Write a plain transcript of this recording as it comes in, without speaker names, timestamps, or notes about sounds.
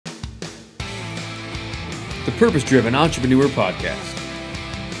the Purpose Driven Entrepreneur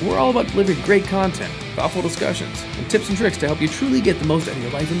Podcast. We're all about delivering great content, thoughtful discussions, and tips and tricks to help you truly get the most out of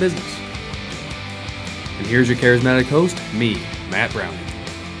your life and business. And here's your charismatic host, me, Matt Browning.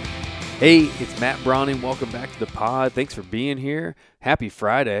 Hey, it's Matt Browning. Welcome back to the pod. Thanks for being here. Happy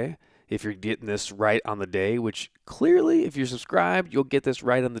Friday. If you're getting this right on the day, which clearly, if you're subscribed, you'll get this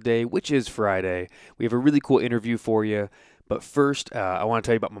right on the day, which is Friday. We have a really cool interview for you. But first, I want to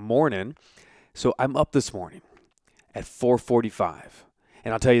tell you about my morning. So I'm up this morning at 4:45.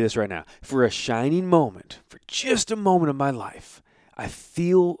 And I'll tell you this right now. For a shining moment, for just a moment of my life, I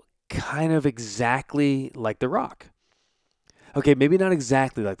feel kind of exactly like The Rock. Okay, maybe not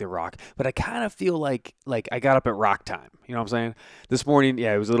exactly like The Rock, but I kind of feel like I got up at rock time. You know what I'm saying? This morning,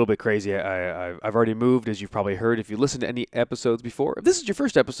 yeah, it was a little bit crazy. I've already moved, as you've probably heard if you listened to any episodes before. If this is your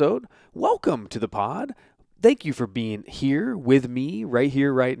first episode, welcome to the pod. Thank you for being here with me right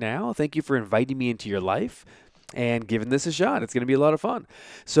here, right now. Thank you for inviting me into your life and giving this a shot. It's going to be a lot of fun.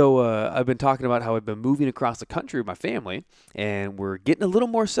 So I've been talking about how I've been moving across the country with my family, and we're getting a little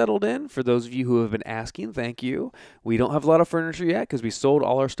more settled in. For those of you who have been asking, thank you. We don't have a lot of furniture yet because we sold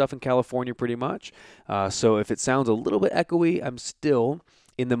all our stuff in California pretty much. So if it sounds a little bit echoey, I'm still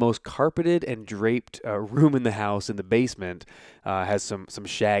in the most carpeted and draped room in the house in the basement. Has some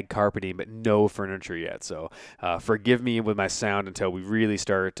shag carpeting, but no furniture yet. So forgive me with my sound until we really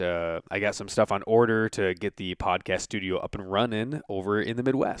start. I got some stuff on order to get the podcast studio up and running over in the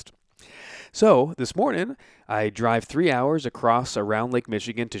Midwest. So this morning, I drive 3 hours around Lake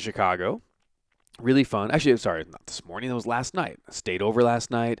Michigan to Chicago. Really fun. Actually, sorry, not this morning. That was last night. I stayed over last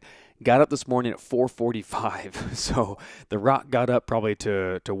night. Got up this morning at 4:45. So The Rock got up probably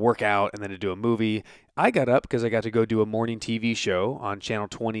to work out and then to do a movie. I got up because I got to go do a morning TV show on Channel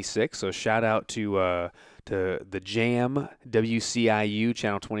 26. So shout out to the Jam WCIU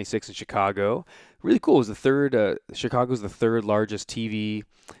Channel 26 in Chicago. Really cool. It was the third. Chicago's the third largest TV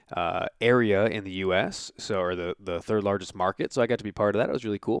area in the U.S. Or the third largest market. So I got to be part of that. It was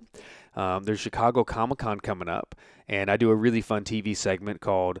really cool. There's Chicago Comic-Con coming up, and I do a really fun TV segment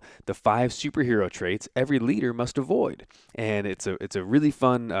called The 5 Superhero Traits Every Leader Must Avoid. And it's a really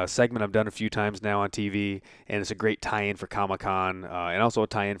fun segment I've done a few times now on TV, and it's a great tie-in for Comic-Con, and also a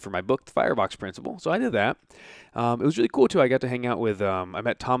tie-in for my book, The Firebox Principle. So I did that. It was really cool, too. I got to hang out with, I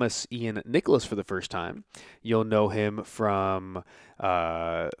met Thomas Ian Nicholas for the first time. You'll know him from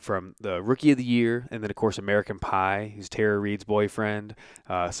the Rookie of the Year, and then, of course, American Pie. He's Tara Reid's boyfriend.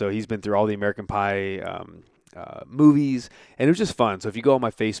 So he's been through all the American Pie movies, and it was just fun. So if you go on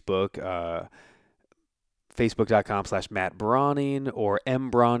my Facebook, facebook.com/Matt Browning or M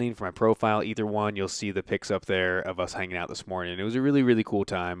Browning for my profile, either one, you'll see the pics up there of us hanging out this morning. It was a really, really cool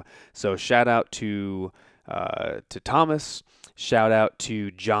time. So shout out to Thomas. Shout out to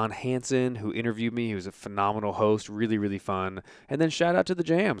John Hansen, who interviewed me. He was a phenomenal host, really, really fun. And then shout out to the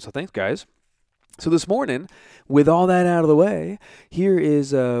Jam. So thanks, guys. So this morning, with all that out of the way, here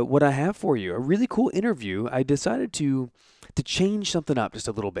is what I have for you. A really cool interview. I decided to change something up just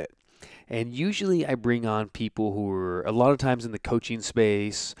a little bit. And usually I bring on people who are a lot of times in the coaching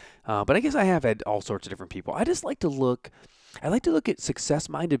space, but I guess I have had all sorts of different people. I like to look at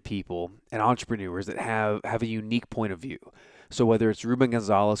success-minded people and entrepreneurs that have a unique point of view. So whether it's Ruben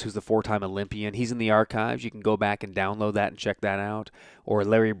Gonzalez, who's the 4-time Olympian, he's in the archives. You can go back and download that and check that out. Or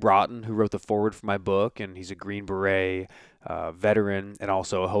Larry Broughton, who wrote the foreword for my book, and he's a Green Beret veteran and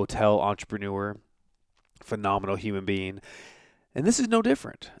also a hotel entrepreneur, phenomenal human being. And this is no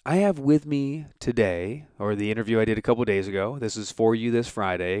different. I have with me today, or the interview I did a couple days ago, this is for you this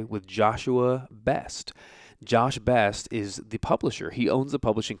Friday, with Joshua Best. Josh Best is the publisher. He owns the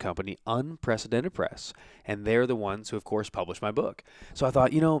publishing company Unprecedented Press, and they're the ones who, of course, published my book. So I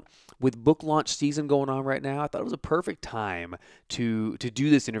thought, with book launch season going on right now, I thought it was a perfect time to do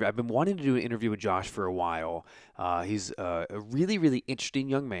this interview. I've been wanting to do an interview with Josh for a while. He's a really, really interesting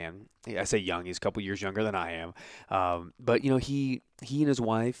young man. I say young, he's a couple years younger than I am. But he and his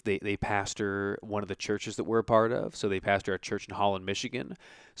wife, they pastor one of the churches that we're a part of. So they pastor a church in Holland, Michigan.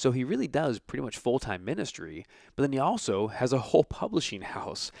 So he really does pretty much full-time ministry. But then he also has a whole publishing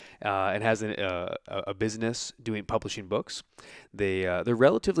house and has a business doing publishing books. They're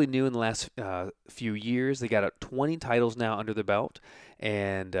relatively new in the last few years. They got 20 titles now under the belt.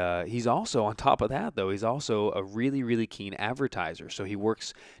 And he's also, on top of that, though, he's also a really, really keen advertiser. So he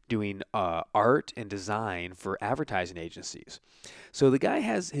works doing art and design for advertising agencies. So the guy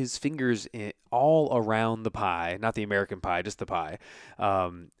has his fingers all around the pie, not the American pie, just the pie.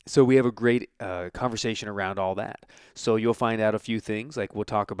 So we have a great conversation around all that. So you'll find out a few things, like we'll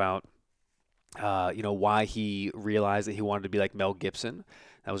talk about why he realized that he wanted to be like Mel Gibson.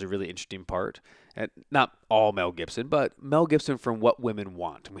 That was a really interesting part. And not all Mel Gibson, but Mel Gibson from What Women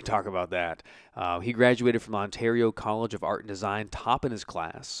Want. And we talk about that. He graduated from Ontario College of Art and Design, top in his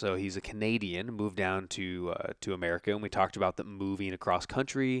class. So he's a Canadian, moved down to America. And we talked about the moving across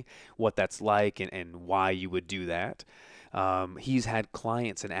country, what that's like, and why you would do that. He's had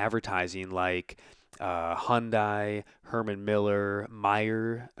clients in advertising like Hyundai, Herman Miller,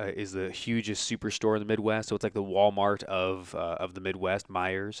 Meijer is the hugest superstore in the Midwest. So it's like the Walmart of the Midwest,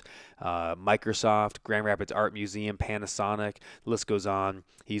 Meijers. Microsoft, Grand Rapids Art Museum, Panasonic, the list goes on.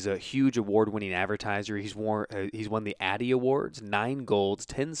 He's a huge award-winning advertiser. He's won the Addy Awards, 9 golds,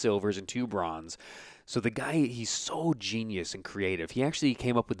 10 silvers, and 2 bronze. So the guy, he's so genius and creative. He actually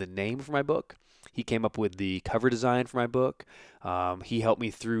came up with the name for my book. He came up with the cover design for my book. He helped me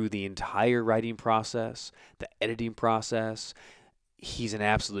through the entire writing process, the editing process. He's an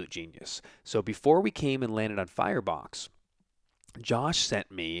absolute genius. So before we came and landed on Firebox, Josh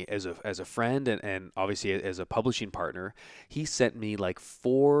sent me as a friend and obviously as a publishing partner, he sent me like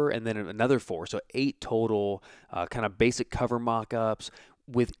 4 and then another 4, so 8 total kind of basic cover mock-ups,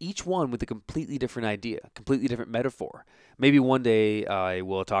 with each one with a completely different idea, completely different metaphor. Maybe one day I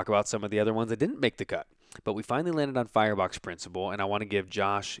will talk about some of the other ones that didn't make the cut. But we finally landed on Firebox Principle, and I want to give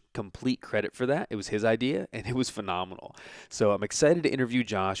Josh complete credit for that. It was his idea, and it was phenomenal. So I'm excited to interview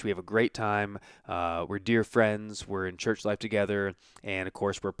Josh. We have a great time. We're dear friends. We're in church life together, and of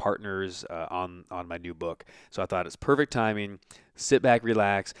course, we're partners on my new book. So I thought it's perfect timing. Sit back,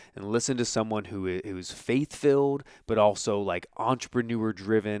 relax, and listen to someone who's faith-filled, but also like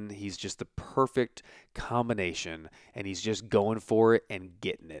entrepreneur-driven. He's just the perfect combination, and he's just going for it and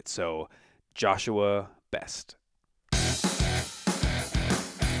getting it. So Joshua Best.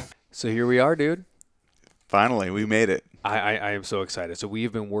 So here we are, dude. Finally, we made it. I am so excited. So we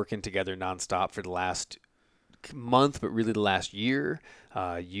have been working together nonstop for the last month, but really the last year.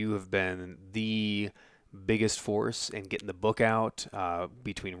 You have been the biggest force in getting the book out,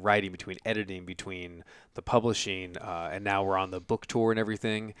 between writing, between editing, between the publishing, and now we're on the book tour and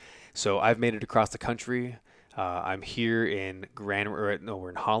everything. So I've made it across the country. I'm here in we're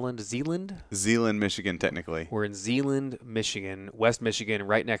in Holland, Zeeland, Michigan, technically. We're in Zeeland, Michigan, West Michigan,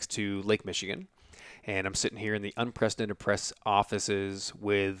 right next to Lake Michigan. And I'm sitting here in the Unprecedented Press offices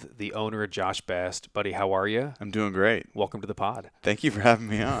with the owner of Josh Best. Buddy, how are you? I'm doing great. Welcome to the pod. Thank you for having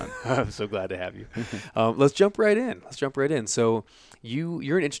me on. I'm so glad to have you. Let's jump right in. So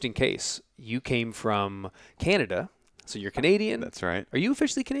you're an interesting case. You came from Canada. So you're Canadian. That's right. Are you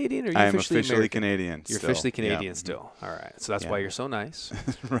officially Canadian? Or are you I am officially officially American? Canadian. You're still. officially Canadian Yeah. still. All right. So that's why you're so nice.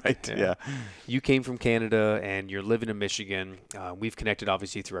 Right. Yeah. You came from Canada and you're living in Michigan. We've connected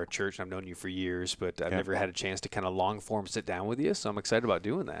obviously through our church. I've known you for years, but I've never had a chance to kind of long form sit down with you. So I'm excited about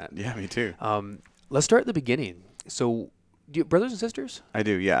doing that. Yeah, me too. Let's start at the beginning. So do you have brothers and sisters? I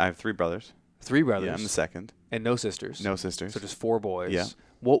do. Yeah, I have 3 brothers. 3 brothers. Yeah, I'm the second. And no sisters. No sisters. So just 4 boys. Yeah.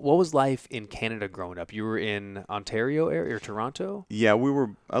 What was life in Canada growing up? You were in Ontario area or Toronto? Yeah, we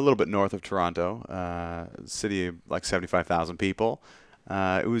were a little bit north of Toronto, city of like 75,000 people.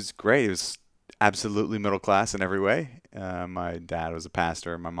 It was great. It was absolutely middle class in every way. My dad was a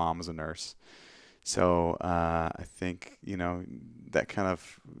pastor. My mom was a nurse. So I think, that kind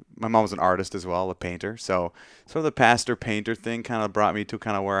of, my mom was an artist as well, a painter. So sort of the pastor-painter thing kind of brought me to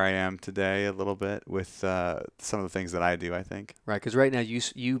kind of where I am today a little bit with some of the things that I do, I think. Right, because right now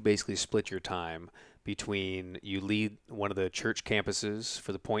you basically split your time between you lead one of the church campuses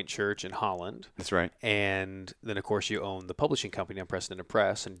for the Point Church in Holland. That's right. And then, of course, you own the publishing company, Unprecedented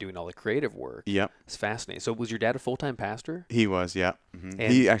Press, and doing all the creative work. Yep. It's fascinating. So was your dad a full-time pastor? He was, yeah. Mm-hmm.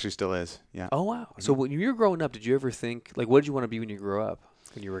 He actually still is, yeah. Oh, wow. Mm-hmm. So when you were growing up, did you ever think, like, what did you want to be when you grew up,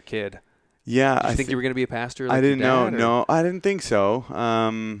 when you were a kid? Yeah. Did you think you were going to be a pastor like I didn't your dad, know. No, I didn't think so.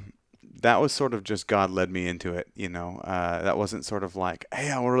 That was sort of just God led me into it, That wasn't sort of like, hey,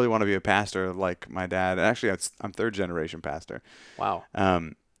 I really want to be a pastor like my dad. Actually, I'm 3rd generation pastor. Wow.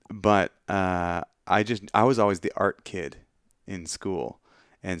 But I was always the art kid in school.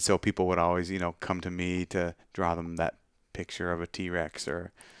 And so people would always, come to me to draw them that picture of a T-Rex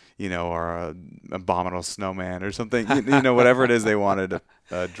or a abominable snowman or something, whatever it is they wanted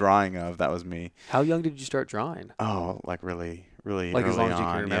a drawing of, that was me. How young did you start drawing? Oh, like really like early as long on. As you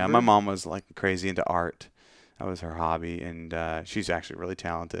can remember? Yeah, my mom was like crazy into art. That was her hobby, and she's actually really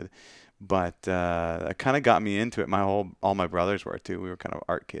talented. But it kind of got me into it. All my brothers were too. We were kind of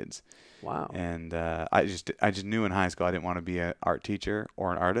art kids. Wow. And I just knew in high school I didn't want to be an art teacher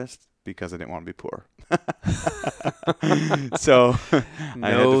or an artist because I didn't want to be poor. So I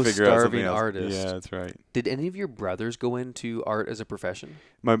had to figure out something else. Artist. Yeah, that's right. Did any of your brothers go into art as a profession?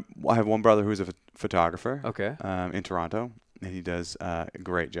 I have one brother who's a photographer. Okay. In Toronto, and he does a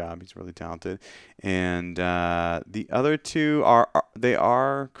great job. He's really talented. And the other two they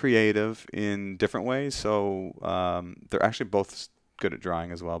are creative in different ways. So they're actually both good at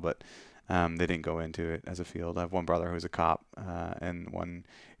drawing as well, but they didn't go into it as a field. I have one brother who's a cop and one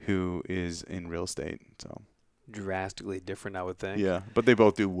who is in real estate. So Drastically different, I would think. yeah, but they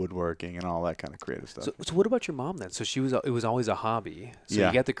both do woodworking and all that kind of creative stuff. So what about your mom then? So it was always a hobby. So Yeah.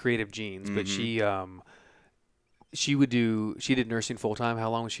 you got the creative genes, but she did nursing full time. How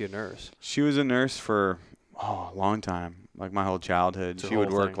long was she a nurse? She was a nurse for a long time, like my whole childhood. It's a She would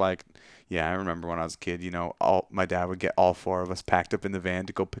whole work thing. like, yeah, I remember when I was a kid, my dad would get all four of us packed up in the van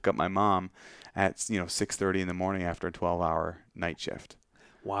to go pick up my mom at, 6:30 in the morning after a 12-hour night shift.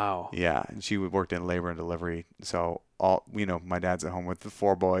 Wow. Yeah, and she worked in labor and delivery. So my dad's at home with the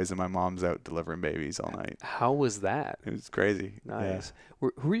 4 boys and my mom's out delivering babies all night. How was that? It was crazy. Nice. Yeah.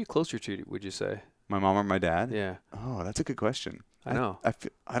 Who are you closer to, would you say? My mom or my dad? Yeah. Oh, that's a good question. I know.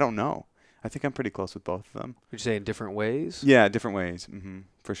 I don't know. I think I'm pretty close with both of them. Would you say in different ways? Yeah, different ways.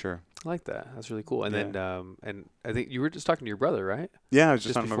 For sure. I like that. That's really cool. And Yeah. then, and I think you were just talking to your brother, right? Yeah, I was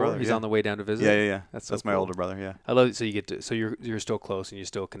just on my before? brother. He's yeah. on the way down to visit. Yeah. That's so my cool. older brother. Yeah. I love it. So you're still close and you're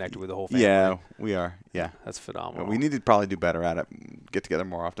still connected with the whole family. Yeah, we are. Yeah. That's phenomenal. We need to probably do better at it. Get together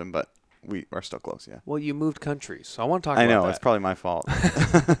more often, but we are still close. Yeah. Well, you moved countries, so I want to talk I about know that. it's probably my fault.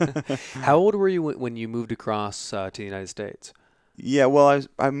 How old were you when you moved across to the United States? Yeah. Well,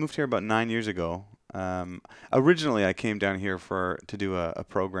 I moved here about 9 years ago. Originally, I came down here to do a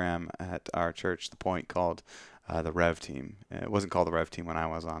program at our church, The Point, called the Rev Team. It wasn't called the Rev Team when I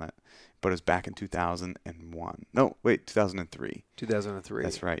was on it, but it was back in 2001. No, wait, 2003. 2003.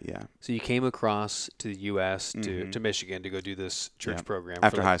 That's right. Yeah. So you came across to the U.S. to Michigan to go do this church Yeah. program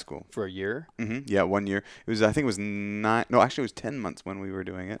After high school. for a year. Yeah, 1 year. I think it was 9. No, actually, it was 10 months when we were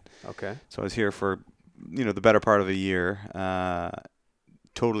doing it. Okay. So I was here for, the better part of a year.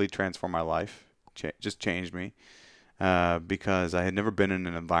 Totally transformed my life. Just changed me because I had never been in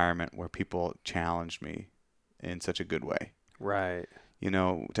an environment where people challenged me in such a good way. Right.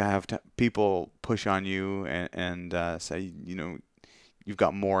 To have people push on you and say, you've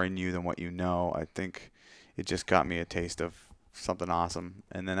got more in you than what you know. I think it just got me a taste of something awesome.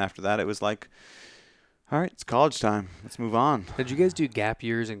 And then after that, it was like, all right, it's college time. Let's move on. Did you guys do gap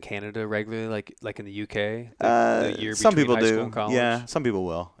years in Canada regularly, like in the UK? The year Some between people high school do. and college? Yeah, some people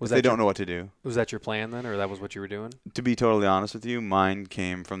will. Was If they that don't your- know what to do. Was that your plan then, or that was what you were doing? To be totally honest with you, mine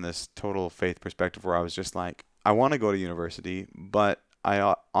came from this total faith perspective where I was just like, I want to go to university, but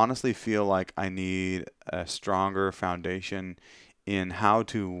I honestly feel like I need a stronger foundation in how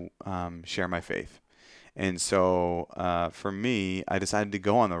to share my faith. And so for me, I decided to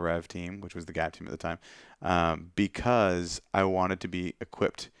go on the Rev team, which was the GAP team at the time, because I wanted to be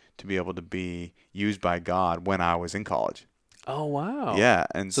equipped to be able to be used by God when I was in college. Oh wow. Yeah,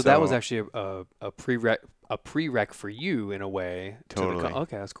 and So that was actually a prereq for you in a way. Totally.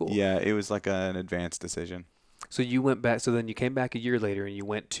 Okay, that's cool. Yeah, it was like an advanced decision. So you went back. So then you came back a year later, and you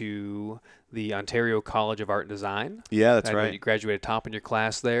went to the Ontario College of Art and Design. Yeah, that's I know right. You graduated top in your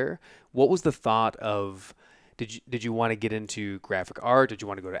class there. What was the thought of? Did you want to get into graphic art? Did you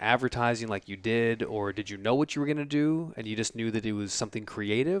want to go to advertising like you did, or did you know what you were going to do and you just knew that it was something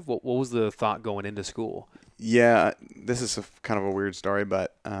creative? What was the thought going into school? Yeah, this is kind of a weird story,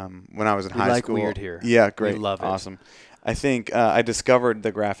 but when I was in high school, weird here. Yeah, great, We love it. Awesome. I think I discovered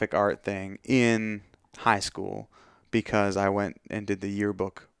the graphic art thing in high school because I went and did the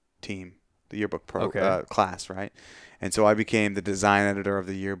yearbook team, the yearbook class, right? And so I became the design editor of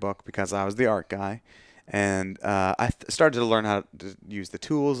the yearbook because I was the art guy. And I started to learn how to use the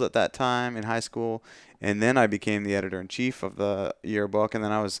tools at that time in high school. And then I became the editor-in-chief of the yearbook. And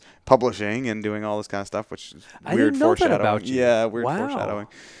then I was publishing and doing all this kind of stuff, which is I weird didn't know that foreshadowing. about you. Yeah, weird Wow. foreshadowing.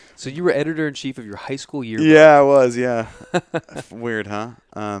 So you were editor-in-chief of your high school yearbook. Yeah, I was, yeah. Weird, huh?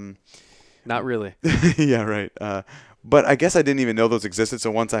 Not really. Yeah, right. But I guess I didn't even know those existed.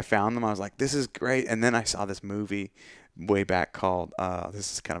 So once I found them, I was like, this is great. And then I saw this movie way back called,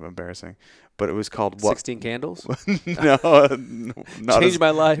 this is kind of embarrassing, but it was called what? 16 Candles? No, not Changed my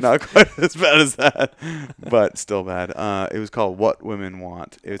life. Not quite as bad as that, but still bad. It was called What Women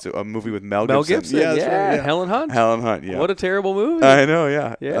Want. It's a movie with Mel Gibson. Yeah, that's right, yeah. Helen Hunt. Helen Hunt, yeah. What a terrible movie. I know,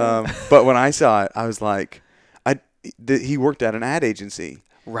 yeah. Yeah. But when I saw it, I was like, he worked at an ad agency.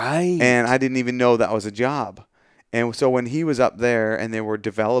 Right. And I didn't even know that was a job. And so when he was up there and they were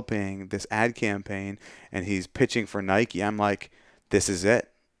developing this ad campaign and he's pitching for Nike, I'm like, this is it.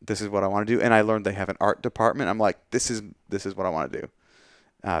 This is what I want to do. And I learned they have an art department. I'm like, this is what I want to do.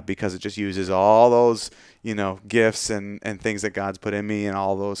 because it just uses all those, gifts and things that God's put in me and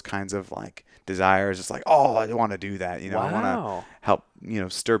all those kinds of like desires. It's like, oh, I want to do that. Wow. I want to help,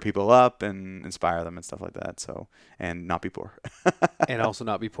 stir people up and inspire them and stuff like that. So, and not be poor. And also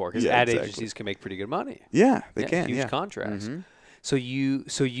not be poor, because ad agencies can make pretty good money. Yeah, they can. Huge contracts. So you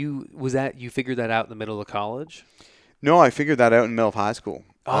figured that out in the middle of college? No, I figured that out in the middle of high school.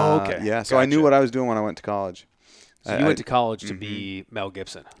 Oh, okay. Yeah, so I knew what I was doing when I went to college. So you went to college to be Mel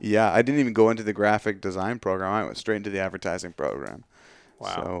Gibson. Yeah, I didn't even go into the graphic design program. I went straight into the advertising program.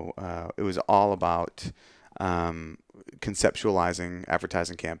 Wow. So it was all about conceptualizing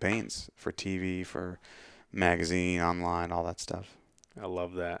advertising campaigns for TV, for magazine, online, all that stuff. I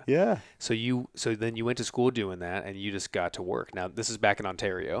love that. Yeah. So then you went to school doing that, and you just got to work. Now, this is back in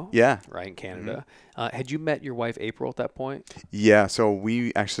Ontario. Yeah. Right, in Canada. Had you met your wife, April, at that point? Yeah, so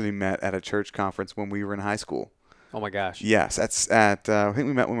we actually met at a church conference when we were in high school. Oh, my gosh. Yes, that's at, I think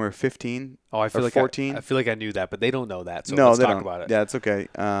we met when we were 15 I feel like 14. I feel like I knew that, but they don't know that, so no, let's they talk don't. about it. Yeah, it's okay.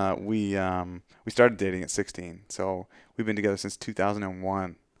 We started dating at 16, so we've been together since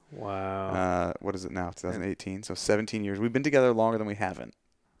 2001. Wow. What is it now? 2018. So 17 years. We've been together longer than we haven't.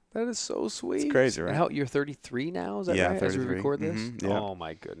 That is so sweet. It's crazy, right? And you're 33 now, is that right? 33. As we record this? Yeah. Oh,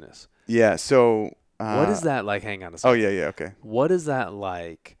 my goodness. Yeah, so... what is that like? Hang on a second. Oh, yeah, okay. What is that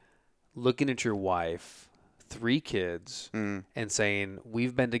like, looking at your wife, 3 kids, and saying,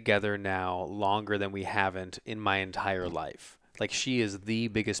 we've been together now longer than we haven't in my entire life? Like, she is the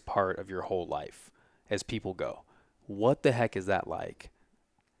biggest part of your whole life as people go. What the heck is that like?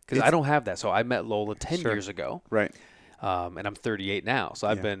 Because I don't have that. So I met Lola 10 years ago. Right. And I'm 38 now. So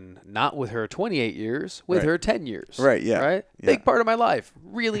I've been not with her 28 years, with her 10 years. Right, yeah. Right? Yeah. Big part of my life.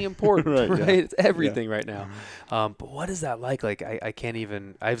 Really important, right? Yeah. It's everything right now. But what is that like? Like, I can't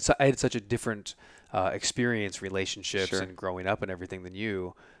even, I had such a different experience, relationships, and growing up and everything than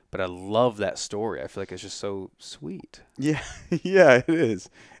you. But I love that story. I feel like it's just so sweet. Yeah, yeah, it is.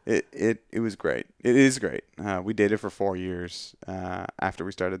 It was great. It is great. We dated for 4 years after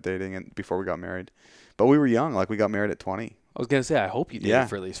we started dating and before we got married. But we were young. Like, we got married at 20. I was going to say, I hope you dated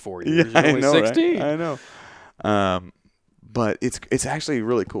for at least 4 years. Yeah, You're only 16. Right? I know. But it's actually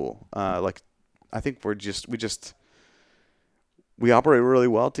really cool. Like, I think we operate really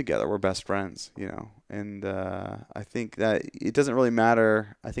well together. We're best friends, And I think that it doesn't really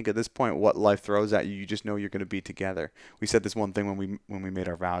matter. I think at this point, what life throws at you, you just know you're going to be together. We said this one thing when we made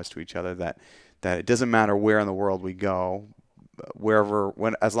our vows to each other, that it doesn't matter where in the world we go,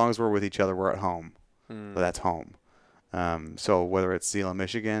 as long as we're with each other, we're at home. So that's home. So whether it's Zeeland,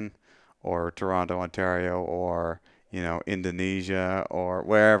 Michigan, or Toronto, Ontario, or Indonesia, or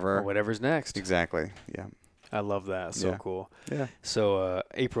wherever, or whatever's next. Exactly. Yeah. I love that. So cool. Yeah. So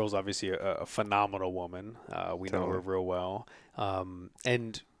April's obviously a phenomenal woman. We know her real well.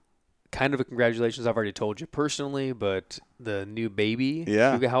 And kind of a congratulations. I've already told you personally, but the new baby.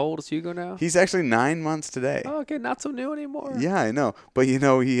 Yeah. How old is Hugo now? He's actually 9 months today. Oh, okay. Not so new anymore. Yeah, I know. But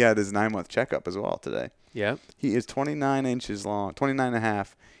he had his 9-month checkup as well today. Yeah. He is 29 inches long, 29 and a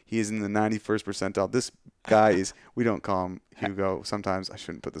half. He is in the 91st percentile. This guy is, we don't call him Hugo. Sometimes I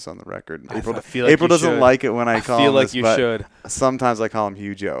shouldn't put this on the record. April doesn't like it when I call him feel like this, you but should. Sometimes I call him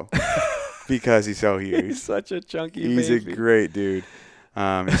Hugo because he's so huge. He's such a chunky He's baby. a great dude.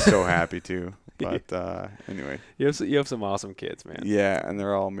 He's so happy too. But anyway. You have some awesome kids, man. Yeah, and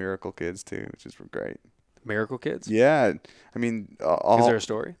they're all miracle kids too, which is great. Miracle kids? Yeah. I mean, is there a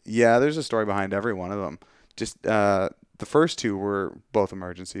story? Yeah, there's a story behind every one of them. Just the first 2 were both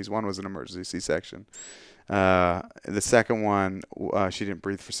emergencies. One was an emergency C-section. The second one, she didn't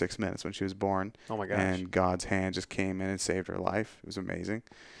breathe for 6 minutes when she was born. Oh my gosh. And God's hand just came in and saved her life. It was amazing.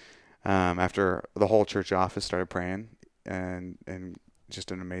 After the whole church office started praying, and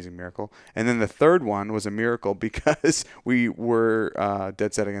just an amazing miracle. And then the third one was a miracle because we were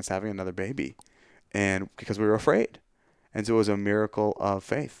dead set against having another baby, and because we were afraid. And so it was a miracle of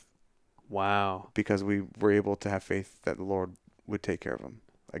faith. Wow. Because we were able to have faith that the Lord would take care of him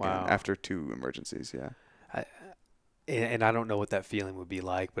again after 2 emergencies. Yeah. And I don't know what that feeling would be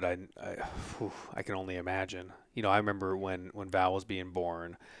like, but I can only imagine. I remember when Val was being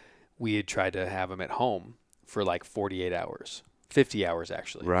born, we had tried to have him at home for like 48 hours, 50 hours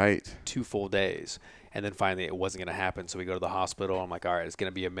actually. Right. 2 full days. And then finally it wasn't going to happen. So we go to the hospital. I'm like, all right, it's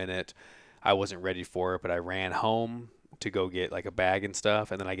going to be a minute. I wasn't ready for it, but I ran home to go get like a bag and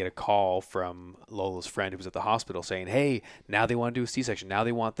stuff. And then I get a call from Lola's friend who was at the hospital saying, hey, now they want to do a C-section. Now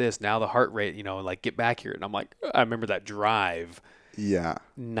they want this. Now the heart rate, like get back here. And I'm like, I remember that drive. Yeah.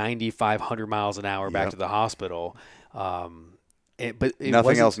 9,500 miles an hour back to the hospital. But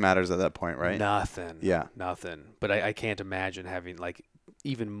nothing else matters at that point, right? Nothing. Yeah. Nothing. But I can't imagine having like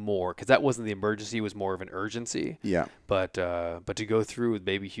even more, because that wasn't the emergency, it was more of an urgency. Yeah. But to go through with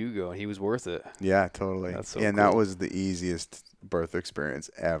baby Hugo, he was worth it. Yeah, totally. That's so and cool. that was the easiest birth experience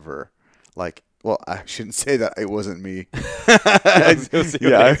ever. Like, well, I shouldn't say that. It wasn't me.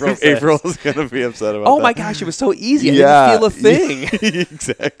 Yeah, April's going to be upset about that. Oh my gosh, it was so easy. I Yeah. didn't feel a thing.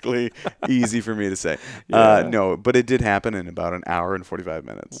 Exactly. Easy for me to say. Yeah. No, but it did happen in about an hour and 45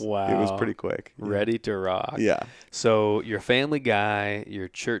 minutes. Wow. It was pretty quick. Ready to rock. Yeah. So you're a family guy, you're a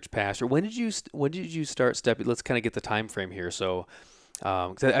church pastor. When did you start stepping? Let's kind of get the time frame here. So,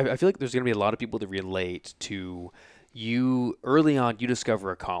 'cause I feel like there's going to be a lot of people that relate to you. Early on, you discover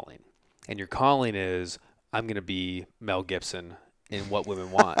a calling, and your calling is, I'm going to be Mel Gibson in What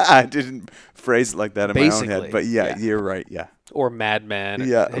Women Want, I didn't phrase it like that in my own Basically, head, but yeah, yeah. you're right. Yeah. or Mad Men.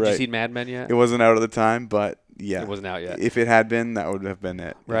 Yeah, Had you right. seen Mad Men yet? It wasn't out at the time, but yeah. It wasn't out yet. If it had been, that would have been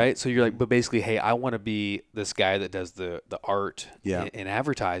it. Right. So you're like, but basically, hey, I want to be this guy that does the art Yeah. in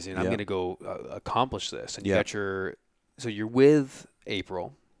advertising. I'm Yeah. going to go accomplish this. And you Yeah. got so you're with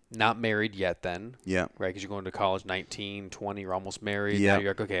April, not married yet then, Yeah. right? Because you're going to college 19, 20, you're almost married. Yeah. Now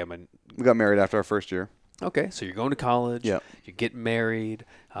you're like, okay, We got married after our first year. okay. So you're going to college. Yeah. You get married,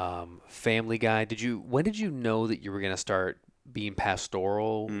 family guy. When did you know that you were going to start being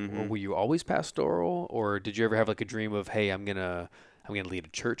pastoral? Or were you always pastoral? Or did you ever have like a dream of, hey, I'm gonna lead a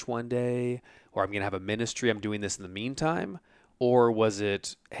church one day, or I'm gonna have a ministry, I'm doing this in the meantime? Or was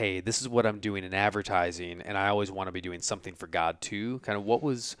it, hey, this is what I'm doing in advertising, and I always want to be doing something for God too? Kind of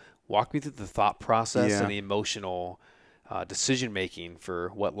walk me through the thought process Yeah. and the emotional decision making for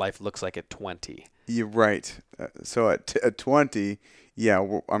what life looks like at 20. You're right. So at 20,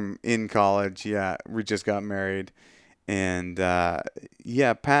 yeah, I'm in college. Yeah, we just got married. And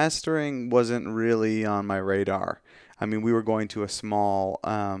yeah, pastoring wasn't really on my radar. I mean, we were going to a small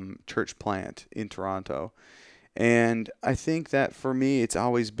church plant in Toronto. And I think that for me, it's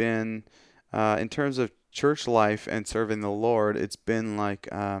always been, in terms of church life and serving the Lord, it's been like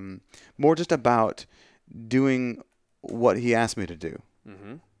more just about doing what He asked me to do.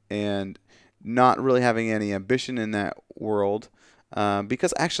 Mm-hmm. And not really having any ambition in that world.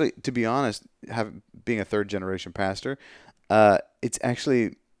 Because actually, to be honest, being a third generation pastor, it's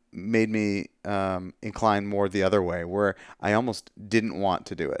actually made me incline more the other way, where I almost didn't want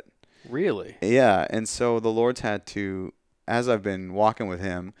to do it. Really? Yeah, and so the Lord's had to, as I've been walking with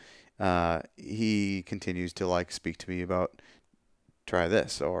Him, He continues to like speak to me about try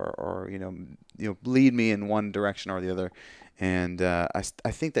this or lead me in one direction or the other, and I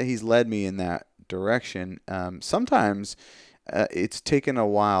think that He's led me in that direction. Sometimes it's taken a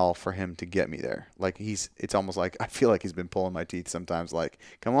while for Him to get me there. Like it's almost like I feel like He's been pulling my teeth sometimes. Like,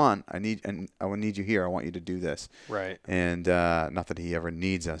 come on, I need you here. I want you to do this. Right. And not that He ever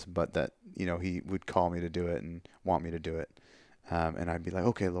needs us, but that He would call me to do it and want me to do it. And I'd be like,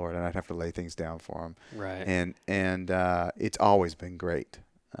 okay, Lord, and I'd have to lay things down for Him. Right. And it's always been great.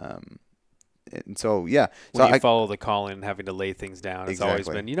 And so, yeah. When So you follow the calling and having to lay things down, it's always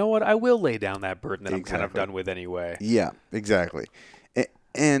Exactly. been, you know what, I will lay down that burden that I'm kind of Exactly. done with anyway. Yeah, exactly.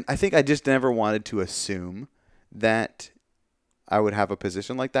 And I think I just never wanted to assume that I would have a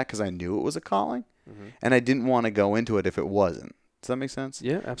position like that because I knew it was a calling. Mm-hmm. And I didn't want to go into it if it wasn't. Does that make sense?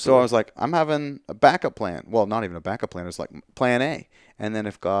 Yeah, absolutely. So I was like, I'm having a backup plan. Well, not even a backup plan. It's like plan A. And then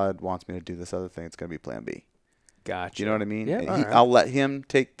if God wants me to do this other thing, it's going to be plan B. Gotcha. Do you know what I mean? Yeah, all right. I'll let Him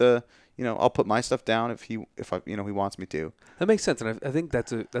take I'll put my stuff down if He wants me to. That makes sense, and I think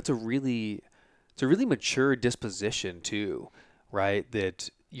that's a really mature disposition too, right? That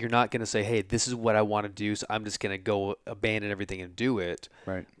you're not going to say, hey, this is what I want to do, so I'm just going to go abandon everything and do it.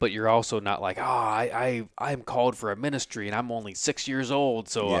 Right. But you're also not like, I'm called for a ministry and I'm only 6 years old,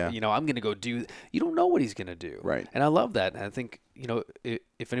 so Yeah. I'm going to go do. You don't know what He's going to do. Right. And I love that. And I think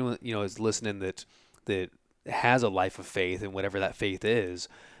if anyone is listening that has a life of faith and whatever that faith is.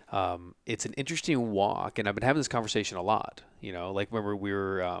 It's an interesting walk, and I've been having this conversation a lot. Like remember when we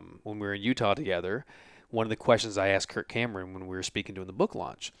were in Utah together, one of the questions I asked Kirk Cameron when we were speaking to him in the book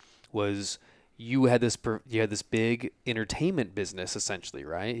launch was, you had this big entertainment business essentially,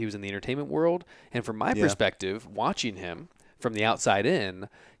 right? He was in the entertainment world, and from my perspective, watching him from the outside in,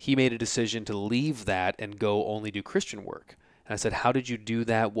 he made a decision to leave that and go only do Christian work. And I said, how did you do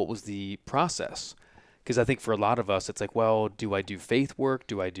that? What was the process? Because I think for a lot of us, it's like, well, do I do faith work?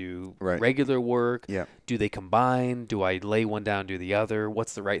 Do I do regular work? Yeah. Do they combine? Do I lay one down, do the other?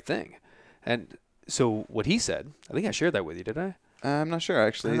 What's the right thing? And so what he said, I think I shared that with you, did I? I'm not sure,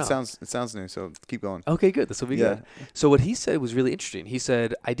 actually. I It don't sounds new, so keep going. Okay, good. This will be Yeah. good. So what he said was really interesting. He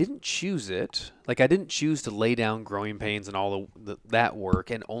said, I didn't choose it. Like, I didn't choose to lay down Growing Pains and all that work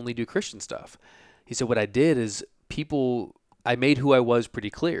and only do Christian stuff. He said, what I did is people I made who I was pretty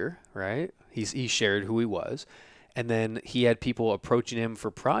clear, right? He shared who he was. And then he had people approaching him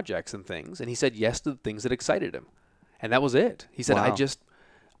for projects and things. And he said yes to the things that excited him. And that was it. He said, Wow.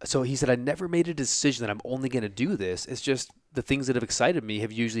 So he said, I never made a decision that I'm only going to do this. It's just the things that have excited me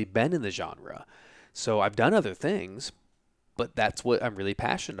have usually been in the genre. So I've done other things, but that's what I'm really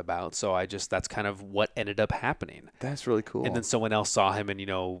passionate about. So that's kind of what ended up happening. That's really cool. And then someone else saw him in,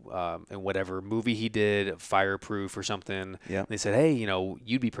 in whatever movie he did, Fireproof or something. Yeah. And they said, hey,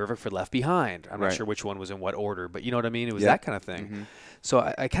 you'd be perfect for Left Behind. I'm not Right. sure which one was in what order, but you know what I mean? It was Yeah. that kind of thing.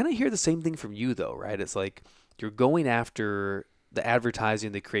 So I kind of hear the same thing from you, though, right? It's like you're going after the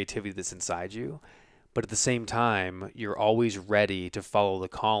advertising, the creativity that's inside you. But at the same time, you're always ready to follow the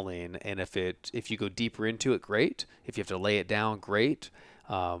calling. And if you go deeper into it, great. If you have to lay it down, great.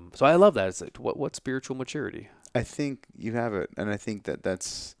 So I love that. It's like, what spiritual maturity? I think you have it, and I think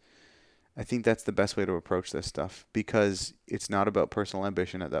that's the best way to approach this stuff, because it's not about personal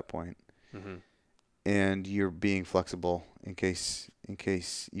ambition at that point, and you're being flexible in case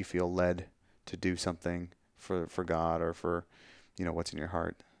you feel led to do something for God or for what's in your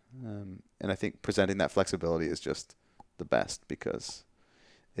heart. And I think presenting that flexibility is just the best, because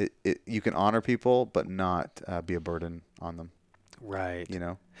you can honor people but not be a burden on them. Right. And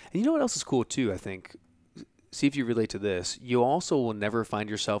And you know what else is cool too, I think? See if you relate to this. You also will never find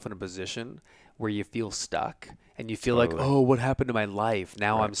yourself in a position where you feel stuck and you feel like, oh, what happened to my life?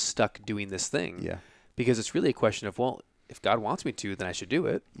 Now Right. I'm stuck doing this thing. Yeah. Because it's really a question of, well, if God wants me to, then I should do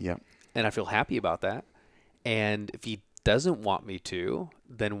it. Yeah. And I feel happy about that. And if he doesn't want me to,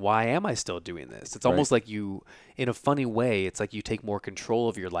 then why am I still doing this? It's almost like you, in a funny way, it's like you take more control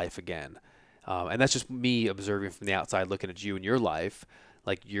of your life again. And that's just me observing from the outside, looking at you and your life.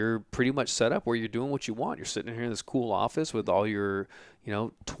 Like, you're pretty much set up where you're doing what you want. You're sitting here in this cool office with all your,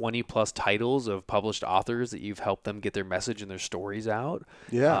 20 plus titles of published authors that you've helped them get their message and their stories out.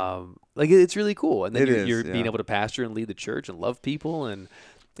 Yeah. It's really cool. And then It you're is, being yeah. able to pastor and lead the church and love people. And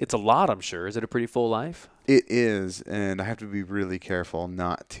it's a lot, I'm sure. Is it a pretty full life? It is, and I have to be really careful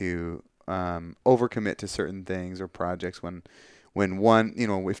not to overcommit to certain things or projects when one,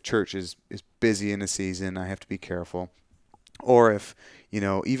 if church is busy in a season, I have to be careful. Or if,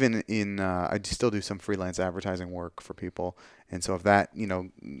 even I still do some freelance advertising work for people. And so if that,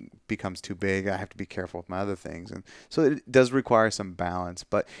 becomes too big, I have to be careful with my other things. And so it does require some balance.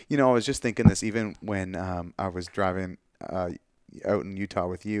 But, I was just thinking this even when I was driving out in Utah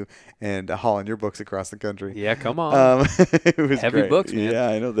with you and hauling your books across the country. Yeah, come on. It was Heavy great. books, man. Yeah,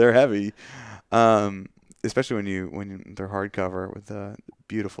 I know they're heavy. Especially when they're hardcover with a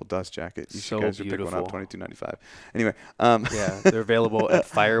beautiful dust jacket. You So guys should pick one up, beautiful. $22.95. Anyway, Yeah, they're available at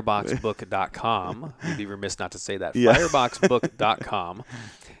fireboxbook.com. You'd be remiss not to say that. Yeah. Fireboxbook.com.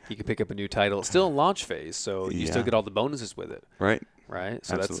 You can pick up a new title. It's still in launch phase, so you still Yeah. get all the bonuses with it, right? right?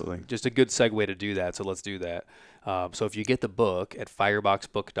 So Absolutely. that's just a good segue to do that, so let's do that. So if you get the book at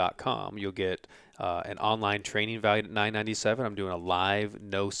fireboxbook.com, you'll get an online training valued at $9.97. I'm doing a live,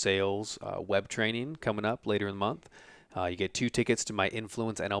 no sales web training coming up later in the month. You get 2 tickets to my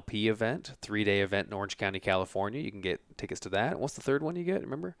Influence NLP event, 3-day event in Orange County, California. You can get tickets to that. What's the third one you get?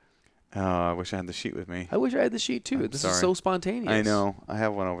 Remember? I wish I had the sheet with me. I wish I had the sheet too. I'm This sorry. is so spontaneous. I know. I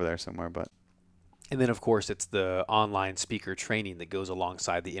have one over there somewhere, but And then, of course, it's the online speaker training that goes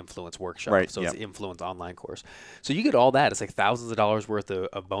alongside the Influence workshop. Right, So it's yep. the Influence online course. So you get all that. It's like thousands of dollars worth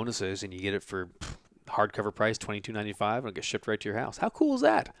of bonuses, and you get it for hardcover price, $22.95, and it'll get shipped right to your house. How cool is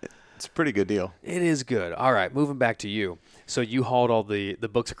that? it's a pretty good deal. It is good. All right, moving back to you. So you hauled all the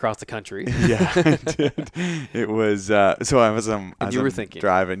books across the country. Yeah, I did. It was so I was as you were I'm thinking.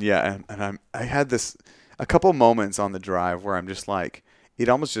 driving, yeah, and I had a couple moments on the drive where I'm just like, it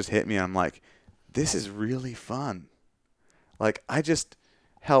almost just hit me. I'm like, this is really fun. Like, I just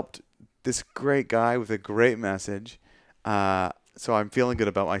helped this great guy with a great message. So I'm feeling good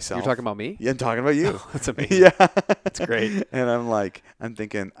about myself. You're talking about me? Yeah, I'm talking about you. That's amazing. Yeah. That's great. And I'm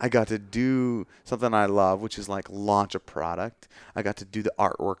thinking, I got to do something I love, which is like launch a product. I got to do the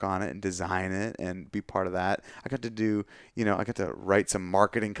artwork on it and design it and be part of that. I got to do, I got to write some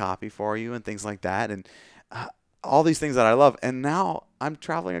marketing copy for you and things like that. And all these things that I love. And now I'm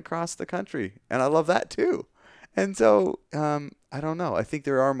traveling across the country and I love that too. And so, I don't know. I think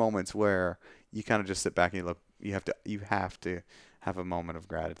there are moments where you kind of just sit back and you look, you have to have a moment of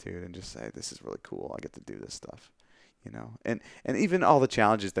gratitude and just say, this is really cool. I get to do this stuff, and even all the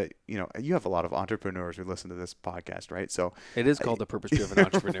challenges that, you have a lot of entrepreneurs who listen to this podcast, right? So It is called The Purpose-Driven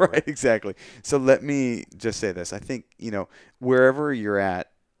Entrepreneur. right, exactly. So let me just say this. I think, wherever you're at,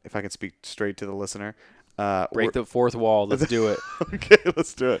 if I can speak straight to the listener, Break the fourth wall. Let's do it. Okay,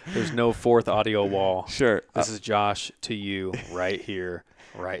 let's do it. There's no fourth audio wall. Sure. This is Josh to you right here,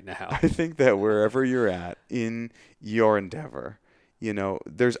 right now. I think that wherever you're at in your endeavor,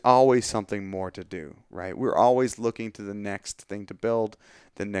 there's always something more to do, right? We're always looking to the next thing to build,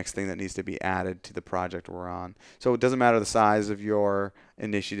 the next thing that needs to be added to the project we're on. So it doesn't matter the size of your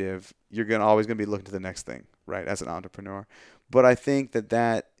initiative, you're always going to be looking to the next thing, right, as an entrepreneur. But I think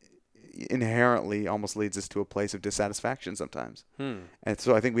that inherently almost leads us to a place of dissatisfaction sometimes. And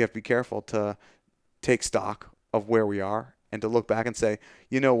so I think we have to be careful to take stock of where we are and to look back and say,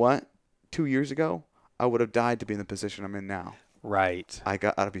 you know what? 2 years ago, I would have died to be in the position I'm in now. Right. I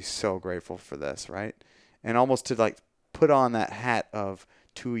got to be so grateful for this, right? And almost to like put on that hat of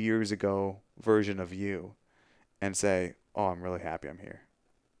 2 years ago version of you and say, oh, I'm really happy I'm here.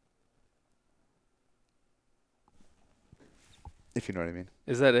 If you know what I mean.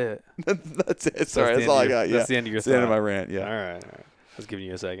 Is that it? That's it. Sorry, that's all I got. Yeah. That's the end of your That's the end of my rant. Yeah. All right. I was giving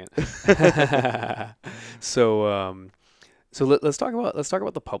you a second. So let's talk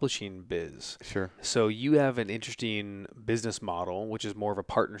about the publishing biz. Sure. So you have an interesting business model, which is more of a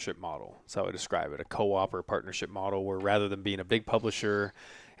partnership model. That's how I describe it, a co-op or partnership model, where rather than being a big publisher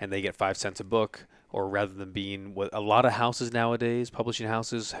and they get 5 cents a book, or rather than being what a lot of houses nowadays, publishing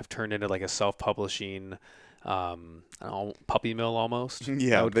houses have turned into like a self-publishing puppy mill almost.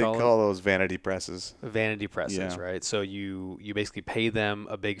 Yeah, they call those vanity presses. Vanity presses, Yeah. right? So you basically pay them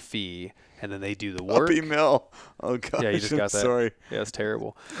a big fee, and then they do the work. Puppy mill. Oh gosh. Yeah, you just got that. Sorry. Yeah, it's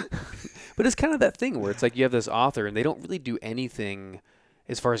terrible. But it's kind of that thing where it's like you have this author, and they don't really do anything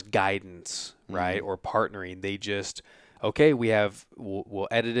as far as guidance, right, or partnering. They just, okay, we'll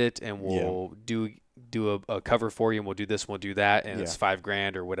edit it, and we'll do a cover for you, and we'll do this, and we'll do that, and it's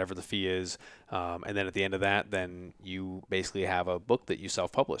 $5,000 or whatever the fee is, and then at the end of that, then you basically have a book that you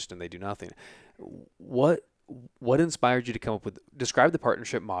self-published, and they do nothing. What inspired you to come up with, describe the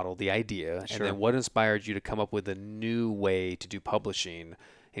partnership model, the idea, Sure. and then what inspired you to come up with a new way to do publishing,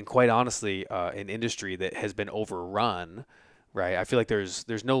 and quite honestly, an industry that has been overrun, right? I feel like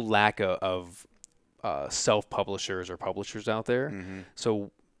there's no lack of self-publishers or publishers out there. Mm-hmm.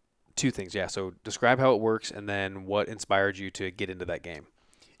 So 2 things, yeah. So describe how it works, and then what inspired you to get into that game.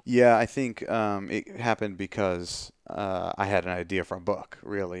 Yeah, I think it happened because I had an idea for a book,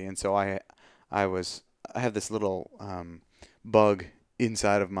 really, and so I have this little bug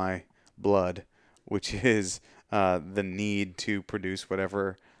inside of my blood, which is the need to produce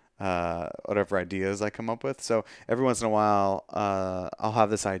whatever ideas I come up with. So every once in a while, I'll have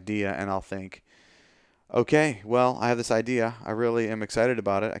this idea, and I'll think, okay, well, I have this idea. I really am excited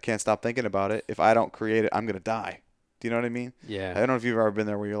about it. I can't stop thinking about it. If I don't create it, I'm going to die. Do you know what I mean? Yeah. I don't know if you've ever been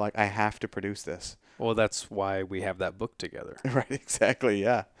there where you're like, I have to produce this. Well, that's why we have that book together. Right, exactly,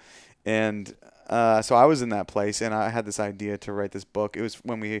 yeah. And so I was in that place, and I had this idea to write this book. It was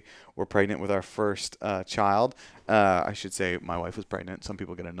when we were pregnant with our first child. I should say my wife was pregnant. Some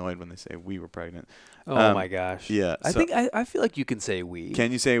people get annoyed when they say we were pregnant. Oh my gosh. Yeah. I feel like you can say we.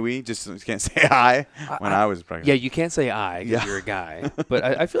 Can you say we? Just you can't say I when I was pregnant. Yeah, you can't say I because Yeah. you're a guy. But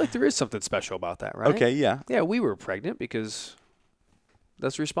I feel like there is something special about that, right? Okay, yeah. Yeah, we were pregnant because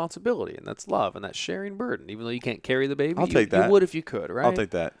that's responsibility, and that's love, and that's sharing burden. Even though you can't carry the baby, I'll take that. You would if you could, right? I'll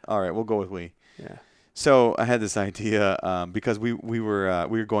take that. All right, we'll go with we. Yeah. So I had this idea because we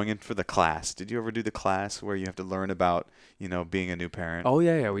were going in for the class. Did you ever do the class where you have to learn about being a new parent? Oh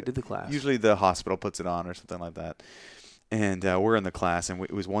yeah, we did the class. Usually the hospital puts it on or something like that. And we're in the class, and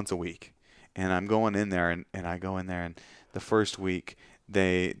it was once a week. And I'm going in there, and I go in there, and the first week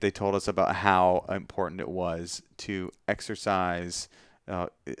they told us about how important it was to exercise.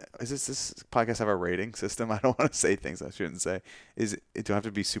 Is this podcast have a rating system? I don't want to say things I shouldn't say. Do I have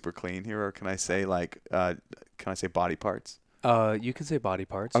to be super clean here, or can I say body parts? You can say body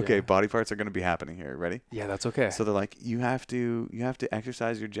parts. Okay, Yeah, body parts are going to be happening here. Ready? yeah, that's okay. So they're like, you have to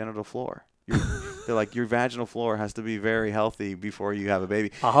exercise your genital floor. They're like, your vaginal floor has to be very healthy before you have a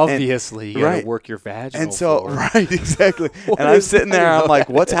baby. Obviously, you gotta right. work your vaginal And so, floor. right, exactly. And I'm sitting there, I'm like,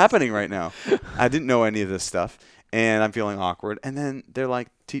 what's happening right now? I didn't know any of this stuff, and I'm feeling awkward. And then they're like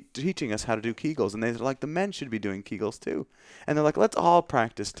teaching us how to do Kegels, and they're like, the men should be doing Kegels too. And they're like, let's all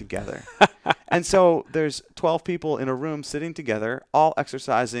practice together. And so there's 12 people in a room sitting together, all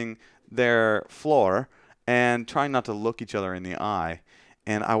exercising their floor and trying not to look each other in the eye.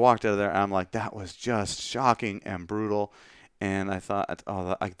 And I walked out of there, and I'm like, that was just shocking and brutal. And I thought,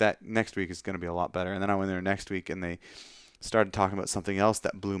 that next week is going to be a lot better. And then I went there next week, and they started talking about something else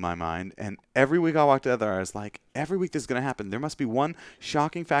that blew my mind. And every week I walked out there, I was like, every week this is going to happen. There must be one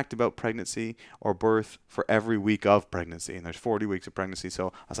shocking fact about pregnancy or birth for every week of pregnancy. And there's 40 weeks of pregnancy. So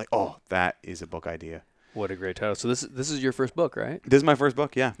I was like, oh, that is a book idea. What a great title. So this is your first book, right? This is my first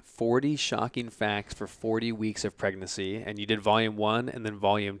book, yeah. 40 Shocking Facts for 40 Weeks of Pregnancy. And you did volume 1 and then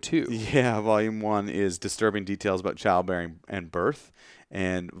volume 2. Yeah, volume 1 is Disturbing Details About Childbearing and Birth.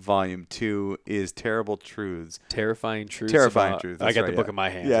 And volume 2 is Terrible Truths. Terrifying Truths. Terrifying about, Truths. I got right, the book in my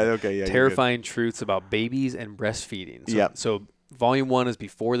hand. Yeah, okay, yeah. Terrifying Truths about Babies and Breastfeeding. So, Yep. So volume 1 is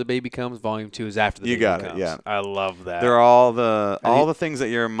before the baby comes. Volume 2 is after the baby comes. You got it, yeah. I love that. They're all the things that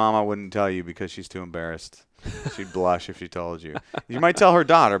your mama wouldn't tell you because she's too embarrassed. She'd blush if she told you. You might tell her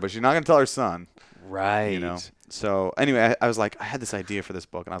daughter, but she's not going to tell her son. Right. You know. So anyway, I was like, I had this idea for this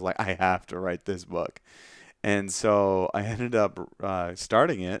book, and I was like, I have to write this book. And so I ended up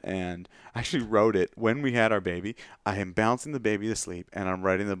starting it, and I actually wrote it when we had our baby. I am bouncing the baby to sleep, and I'm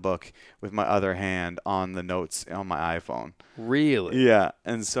writing the book with my other hand on the notes on my iPhone. Really? Yeah.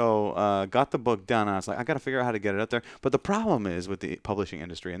 And so got the book done, and I was like, I got to figure out how to get it out there. But the problem is with the publishing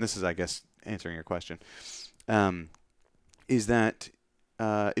industry, and this is, I guess, answering your question, is that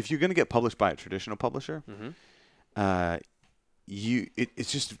if you're going to get published by a traditional publisher,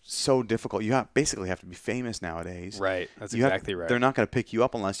 it's just so difficult. You basically have to be famous nowadays. Right. That's exactly right. They're not going to pick you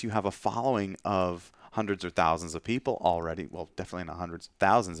up unless you have a following of hundreds or thousands of people already. Well, definitely not hundreds,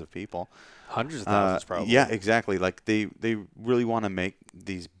 thousands of people. Hundreds of thousands, probably. Yeah, exactly. Like they really want to make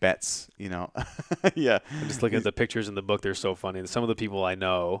these bets, you know. Yeah. I'm just looking at the pictures in the book. They're so funny. Some of the people I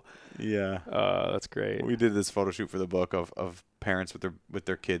know. Yeah. That's great. We did this photo shoot for the book of parents with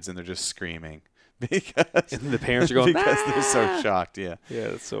their kids, and they're just screaming because and the parents are going because they're so shocked. Yeah. Yeah,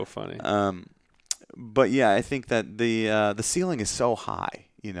 that's so funny. But yeah, I think that the ceiling is so high,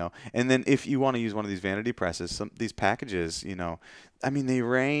 you know. And then if you want to use one of these vanity presses, these packages, you know, I mean, they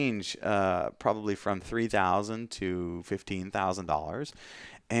range probably from $3,000 to $15,000.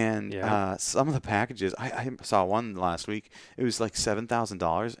 And some of the packages, I saw one last week. It was like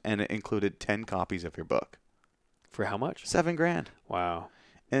 $7,000, and it included 10 copies of your book. For how much? $7,000. Wow.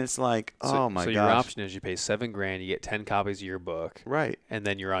 And it's like, oh my gosh. So your option is you pay $7,000, you get 10 copies of your book, right? And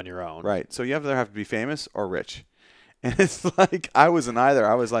then you're on your own, right? So you either have to be famous or rich. And it's like I was in either.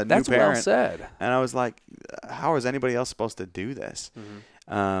 I was like that's new parent, well said. And I was like, how is anybody else supposed to do this?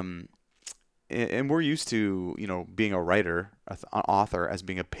 Mm-hmm. And we're used to, you know, being a writer, an author, as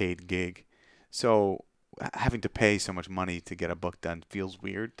being a paid gig. So having to pay so much money to get a book done feels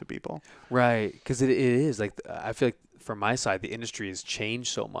weird to people. Right, because it is like I feel like from my side, the industry has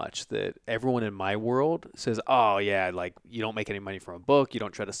changed so much that everyone in my world says, "Oh yeah, like you don't make any money from a book. You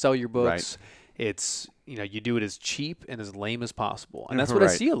don't try to sell your books. Right. It's you do it as cheap and as lame as possible." And that's what I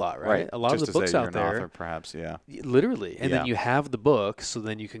see a lot, right? A lot just of the books to say out you're there, an author, perhaps, yeah, literally. And then you have the book, so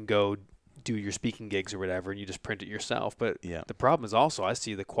then you can go do your speaking gigs or whatever, and you just print it yourself. But the problem is also I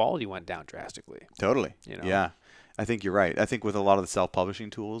see the quality went down drastically. Totally. You know? Yeah. I think you're right. I think with a lot of the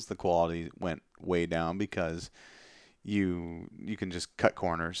self-publishing tools, the quality went way down because you can just cut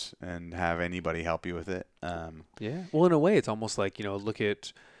corners and have anybody help you with it. Yeah. Well, in a way, it's almost like, look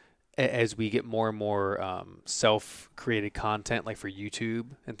at as we get more and more self-created content, like for YouTube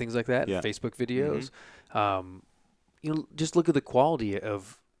and things like that, and Facebook videos. Just look at the quality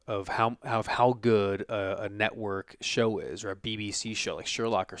of how good a network show is, or a BBC show like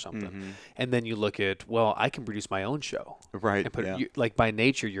Sherlock or something, and then you look at, well, I can produce my own show, right? And put like by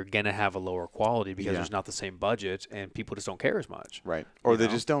nature, you're gonna have a lower quality because there's not the same budget, and people just don't care as much, right? Or they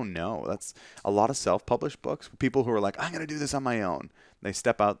just don't know. That's a lot of self-published books. People who are like, I'm gonna do this on my own. They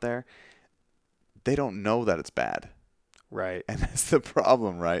step out there, they don't know that it's bad, right? And that's the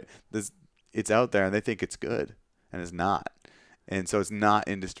problem, right? It's out there, and they think it's good, and it's not. And so it's not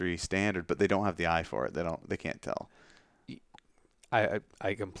industry standard, but they don't have the eye for it. They can't tell. I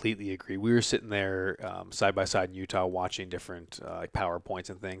completely agree. We were sitting there side by side in Utah watching different like PowerPoints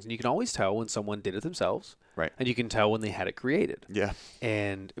and things, and you can always tell when someone did it themselves, right? And you can tell when they had it created. Yeah.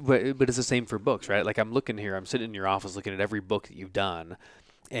 But it's the same for books, right? Like I'm looking here, I'm sitting in your office looking at every book that you've done,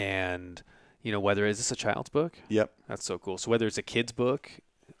 and whether is this a child's book? Yep. That's so cool. So whether it's a kid's book.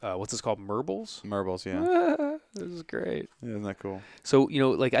 What's this called? Merbles? Merbles, yeah. This is great. Yeah, isn't that cool? So,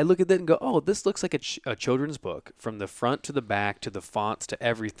 like I look at that and go, oh, this looks like a children's book from the front to the back to the fonts to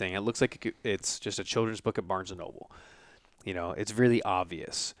everything. It looks like it's just a children's book at Barnes & Noble. It's really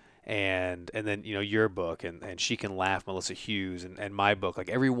obvious. And then, your book and She Can Laugh, Melissa Hughes, and my book, like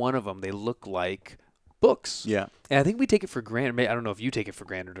every one of them, they look like books. Yeah. And I think we take it for granted. I don't know if you take it for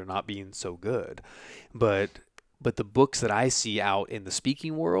granted or not being so good, but the books that I see out in the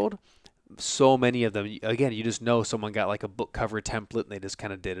speaking world, so many of them, again, you just know someone got like a book cover template and they just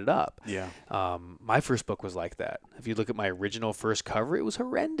kind of did it up. Yeah. My first book was like that. If you look at my original first cover, it was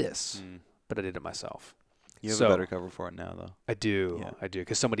horrendous, but I did it myself. You have So a better cover for it now, though. I do. Yeah. I do.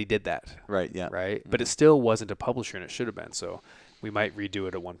 Because somebody did that. Right. Yeah. Right. But it still wasn't a publisher, and it should have been. So we might redo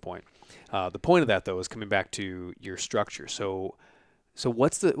it at one point. The point of that, though, is coming back to your structure. So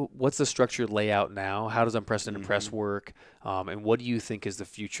what's the structure layout now? How does Unprecedented Press work? And what do you think is the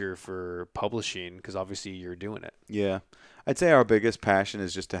future for publishing? Because obviously you're doing it. Yeah. I'd say our biggest passion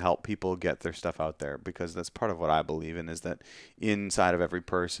is just to help people get their stuff out there, because that's part of what I believe in, is that inside of every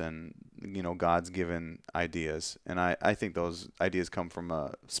person, God's given ideas. And I think those ideas come from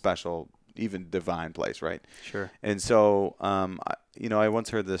a special, even divine place, right? Sure. And so, I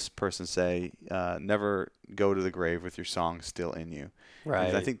once heard this person say, never go to the grave with your song still in you. Right.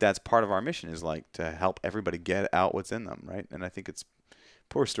 And I think that's part of our mission, is like to help everybody get out what's in them, right? And I think it's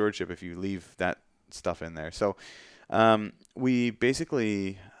poor stewardship if you leave that stuff in there. So we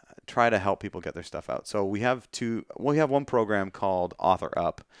basically try to help people get their stuff out. So we have one program called Author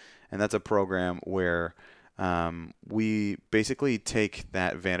Up, and that's a program where we basically take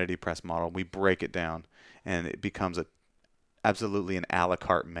that vanity press model, we break it down, and it becomes absolutely an a la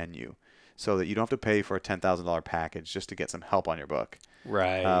carte menu, so that you don't have to pay for a $10,000 package just to get some help on your book.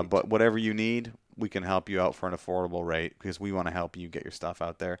 Right. But whatever you need, we can help you out for an affordable rate, because we want to help you get your stuff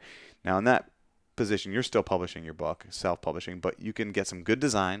out there. Now, in that position, you're still publishing your book, self-publishing, but you can get some good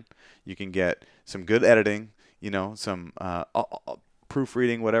design, you can get some good editing, some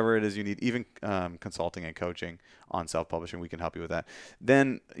proofreading, whatever it is you need, even consulting and coaching on self-publishing. We can help you with that.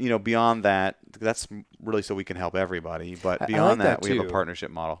 Then, beyond that, that's really so we can help everybody. But beyond like that we have too. a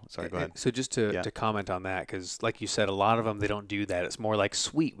partnership model. Sorry, go ahead. So just to comment on that, because like you said, a lot of them, they don't do that. It's more like,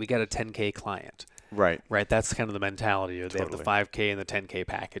 sweet, we got a 10K client. Right. Right. That's kind of the mentality. Or they have the Totally. 5K and the 10K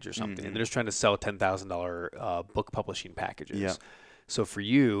package or something. Mm-hmm. And they're just trying to sell $10,000 book publishing packages. Yeah. So for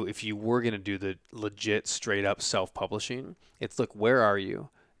you, if you were going to do the legit, straight up self-publishing, it's look, where are you?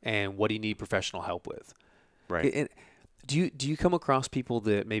 And what do you need professional help with? Right. And do you come across people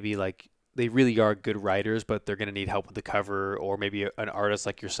that maybe like they really are good writers, but they're going to need help with the cover, or maybe an artist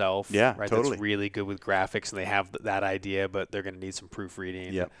like yourself, Yeah, right? totally. That's really good with graphics, and they have that idea, but they're going to need some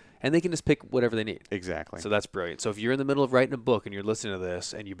proofreading. Yep. And they can just pick whatever they need. Exactly. So that's brilliant. So if you're in the middle of writing a book and you're listening to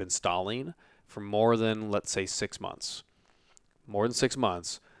this and you've been stalling for more than, let's say, 6 months,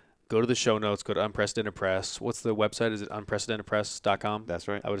 go to the show notes, go to Unprecedented Press. What's the website? Is it unprecedentedpress.com? That's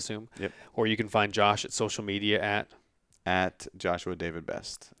right. I would assume. Yep. Or you can find Josh at social media at Joshua David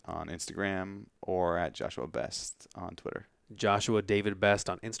Best on Instagram, or at Joshua Best on Twitter. Joshua David Best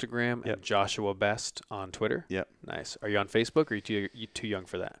on Instagram and Joshua Best on Twitter. Yep. Nice. Are you on Facebook, or are you too young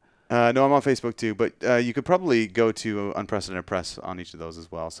for that? No, I'm on Facebook too, but you could probably go to Unprecedented Press on each of those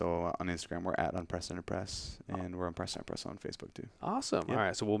as well. So on Instagram, we're at Unprecedented Press, and we're Unprecedented Press on Facebook too. Awesome. Yep. All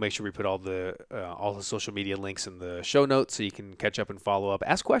right, so we'll make sure we put all the social media links in the show notes, so you can catch up and follow up.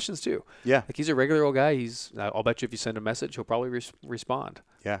 Ask questions too. Yeah. Like, he's a regular old guy. I'll bet you if you send a message, he'll probably respond.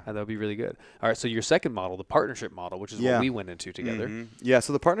 Yeah. And that'll be really good. All right, so your second model, the partnership model, which is what we went into together. Mm-hmm. Yeah.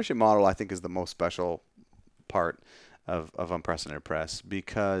 So the partnership model, I think, is the most special part of Unprecedented Press,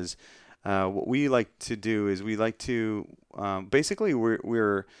 because what we like to do is we like to basically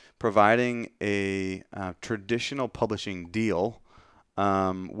we're providing a traditional publishing deal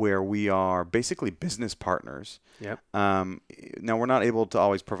where we are basically business partners. Yep. Now, we're not able to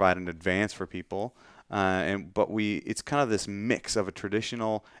always provide an advance for people, but it's kind of this mix of a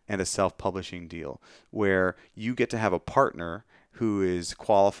traditional and a self-publishing deal, where you get to have a partner who is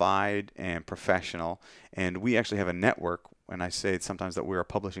qualified and professional, and we actually have a network. And I say sometimes that we're a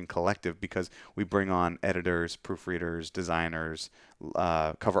publishing collective, because we bring on editors, proofreaders, designers,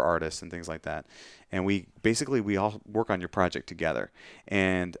 cover artists, and things like that. And we all work on your project together.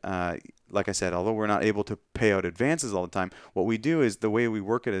 And like I said, although we're not able to pay out advances all the time, what we do is, the way we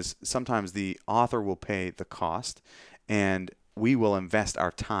work it is, sometimes the author will pay the cost, and we will invest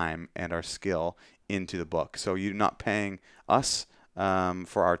our time and our skill into the book. So you're not paying us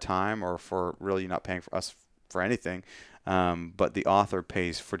for our time, or you're not paying for us for anything. But the author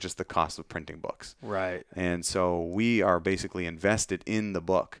pays for just the cost of printing books. Right. And so we are basically invested in the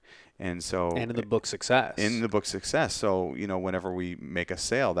book. And in the book's success. So, whenever we make a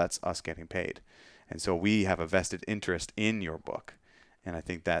sale, that's us getting paid. And so we have a vested interest in your book. And I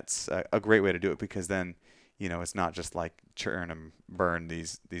think that's a great way to do it, because then, it's not just like churn and burn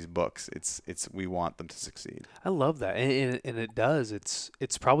these books. It's we want them to succeed. I love that. And it does.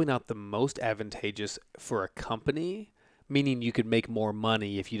 It's probably not the most advantageous for a company, Meaning you could make more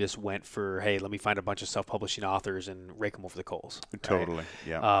money if you just went for, hey, let me find a bunch of self-publishing authors and rake them over the coals. Right? Totally,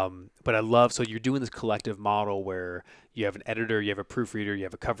 yeah. But I love, so you're doing this collective model where you have an editor, you have a proofreader, you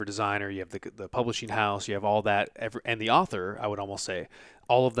have a cover designer, you have the publishing house, you have all that, and the author, I would almost say,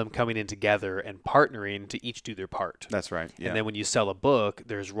 all of them coming in together and partnering to each do their part. That's right, yeah. And then when you sell a book,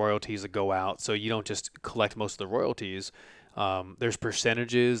 there's royalties that go out. So you don't just collect most of the royalties. There's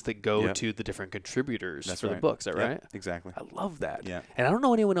percentages that go to the different contributors for the books. Is that right? Exactly. I love that. Yeah. And I don't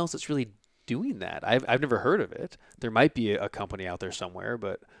know anyone else that's really doing that. I've never heard of it. There might be a company out there somewhere,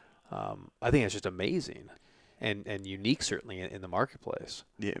 but I think it's just amazing and unique, certainly, in the marketplace.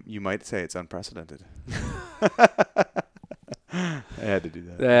 Yeah, you might say it's unprecedented. I had to do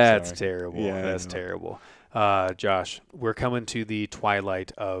that. That's terrible. Yeah, that's terrible. Josh, we're coming to the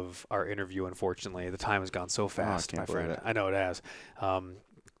twilight of our interview, unfortunately. The time has gone so fast, my friend. I know it has.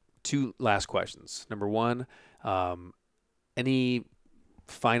 2 last questions. Number 1, any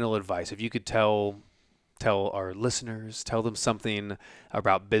final advice? If you could tell our listeners, tell them something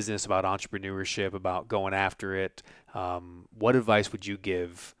about business, about entrepreneurship, about going after it, what advice would you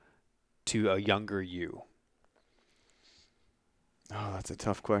give to a younger you? Oh, that's a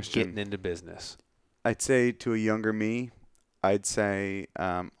tough question. Getting into business. I'd say to a younger me, I'd say,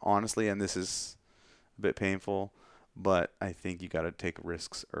 honestly, and this is a bit painful, but I think you got to take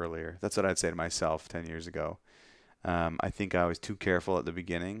risks earlier. That's what I'd say to myself 10 years ago. I think I was too careful at the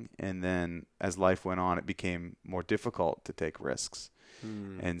beginning, and then as life went on, it became more difficult to take risks.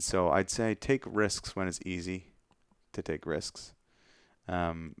 And so I'd say take risks when it's easy to take risks,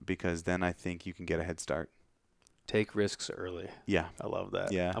 because then I think you can get a head start. Take risks early. Yeah. I love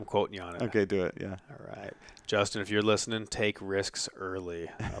that. Yeah. I'm quoting you on it. Okay, do it. Yeah. All right. Justin, if you're listening, take risks early.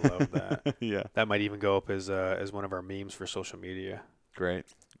 I love that. Yeah. That might even go up as one of our memes for social media. Great.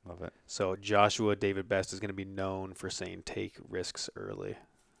 Love it. So Joshua David Best is going to be known for saying take risks early.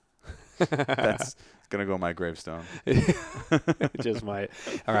 That's going to go on my gravestone. It just might.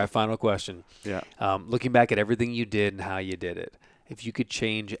 All right, final question. Yeah. Looking back at everything you did and how you did it, if you could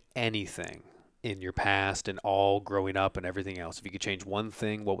change anything in your past and all growing up and everything else, if you could change one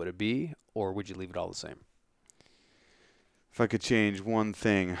thing, what would it be? Or would you leave it all the same? If I could change one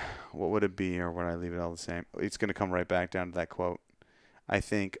thing, what would it be, or would I leave it all the same? It's going to come right back down to that quote. I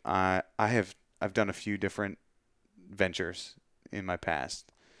think I've done a few different ventures in my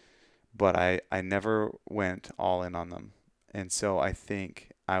past, but I never went all in on them. And so I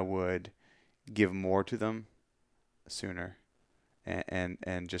think I would give more to them sooner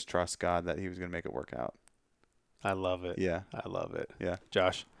and just trust God that he was going to make it work out. I love it. Yeah. I love it. Yeah.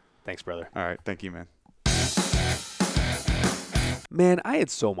 Josh, thanks, brother. All right. Thank you, man. Man, I had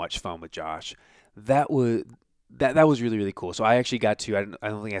so much fun with Josh. That was really, really cool. So I actually got to, I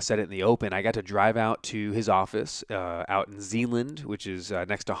don't think I said it in the open, I got to drive out to his office out in Zeeland, which is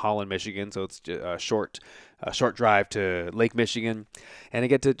next to Holland, Michigan. So it's a short drive to Lake Michigan. And I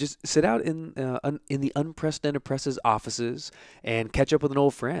get to just sit out in the Unprecedented Press's offices and catch up with an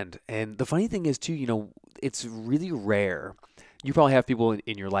old friend. And the funny thing is, too, it's really rare. You probably have people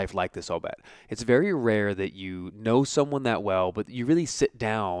in your life like this, I'll bet. It's very rare that you know someone that well, but you really sit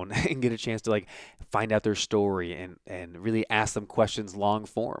down and get a chance to find out their story and really ask them questions long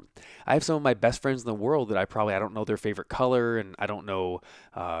form. I have some of my best friends in the world that I don't know their favorite color, and I don't know,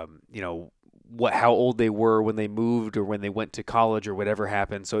 how old they were when they moved or when they went to college or whatever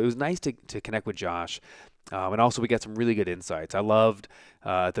happened. So it was nice to connect with Josh. And also we got some really good insights. I loved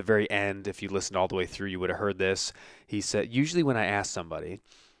at the very end, if you listened all the way through, you would have heard this. He said, usually when I ask somebody,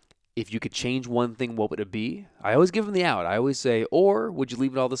 if you could change one thing, what would it be? I always give them the out. I always say, or would you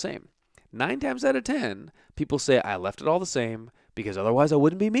leave it all the same? 9 times out of 10, people say, I left it all the same because otherwise I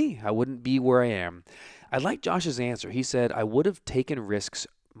wouldn't be me. I wouldn't be where I am. I like Josh's answer. He said, I would have taken risks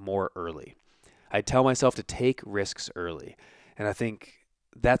more early. I tell myself to take risks early. And I think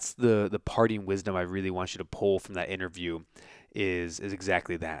that's the parting wisdom I really want you to pull from that interview is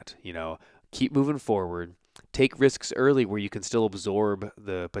exactly that. Keep moving forward. Take risks early where you can still absorb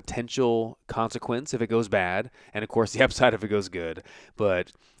the potential consequence if it goes bad, and of course the upside if it goes good.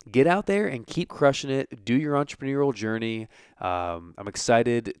 But get out there and keep crushing it. Do your entrepreneurial journey. I'm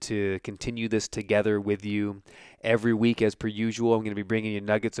excited to continue this together with you every week as per usual. I'm going to be bringing you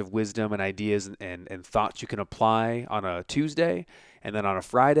nuggets of wisdom and ideas and thoughts you can apply on a Tuesday. And then on a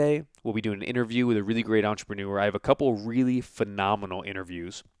Friday, we'll be doing an interview with a really great entrepreneur. I have a couple really phenomenal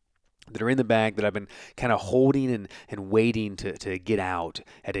interviews that are in the bag that I've been kind of holding and waiting to get out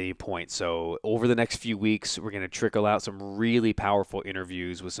at any point. So over the next few weeks, we're going to trickle out some really powerful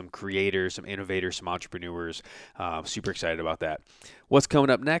interviews with some creators, some innovators, some entrepreneurs. Super excited about that. What's coming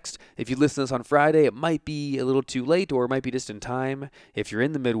up next? If you listen to this on Friday, it might be a little too late or it might be just in time. If you're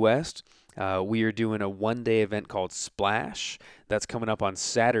in the Midwest, we are doing a one-day event called Splash. That's coming up on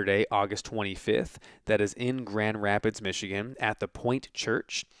Saturday, August 25th. That is in Grand Rapids, Michigan at the Point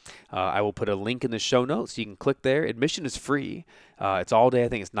Church. I will put a link in the show notes. You can click there. Admission is free. It's all day. I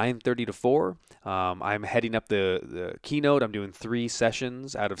think it's 9:30 to 4. I'm heading up the keynote. I'm doing 3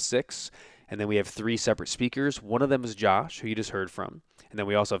 sessions out of 6. And then we have 3 separate speakers. One of them is Josh, who you just heard from. And then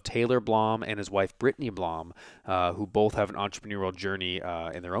we also have Taylor Blom and his wife, Brittany Blom, who both have an entrepreneurial journey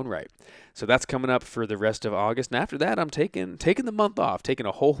in their own right. So that's coming up for the rest of August. And after that, I'm taking the month off, taking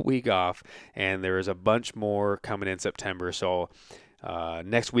a whole week off. And there is a bunch more coming in September. So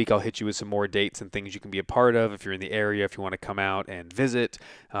next week, I'll hit you with some more dates and things you can be a part of if you're in the area, if you want to come out and visit,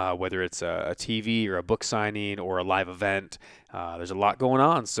 whether it's a TV or a book signing or a live event. There's a lot going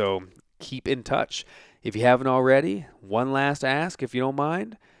on. So keep in touch. If you haven't already, one last ask, if you don't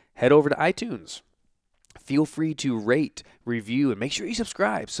mind, head over to iTunes. Feel free to rate, review, and make sure you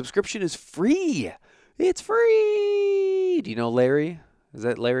subscribe. Subscription is free. It's free. Do you know Larry? Is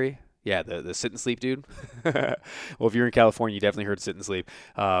that Larry? Yeah, the sit and sleep dude. Well, if you're in California, you definitely heard sit and sleep.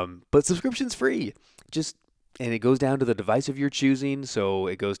 But subscription's free. And it goes down to the device of your choosing. So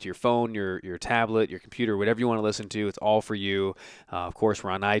it goes to your phone, your tablet, your computer, whatever you want to listen to. It's all for you. Of course, we're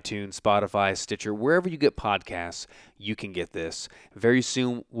on iTunes, Spotify, Stitcher, wherever you get podcasts, you can get this. Very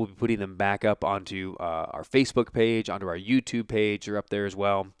soon, we'll be putting them back up onto our Facebook page, onto our YouTube page. They're up there as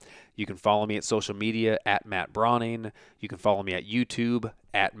well. You can follow me at social media at Matt Browning. You can follow me at YouTube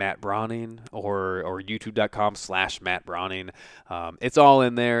at Matt Browning or youtube.com/Matt Browning. It's all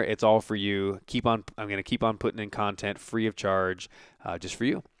in there. It's all for you. I'm going to keep on putting in content free of charge just for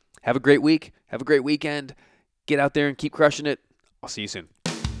you. Have a great week. Have a great weekend. Get out there and keep crushing it. I'll see you soon.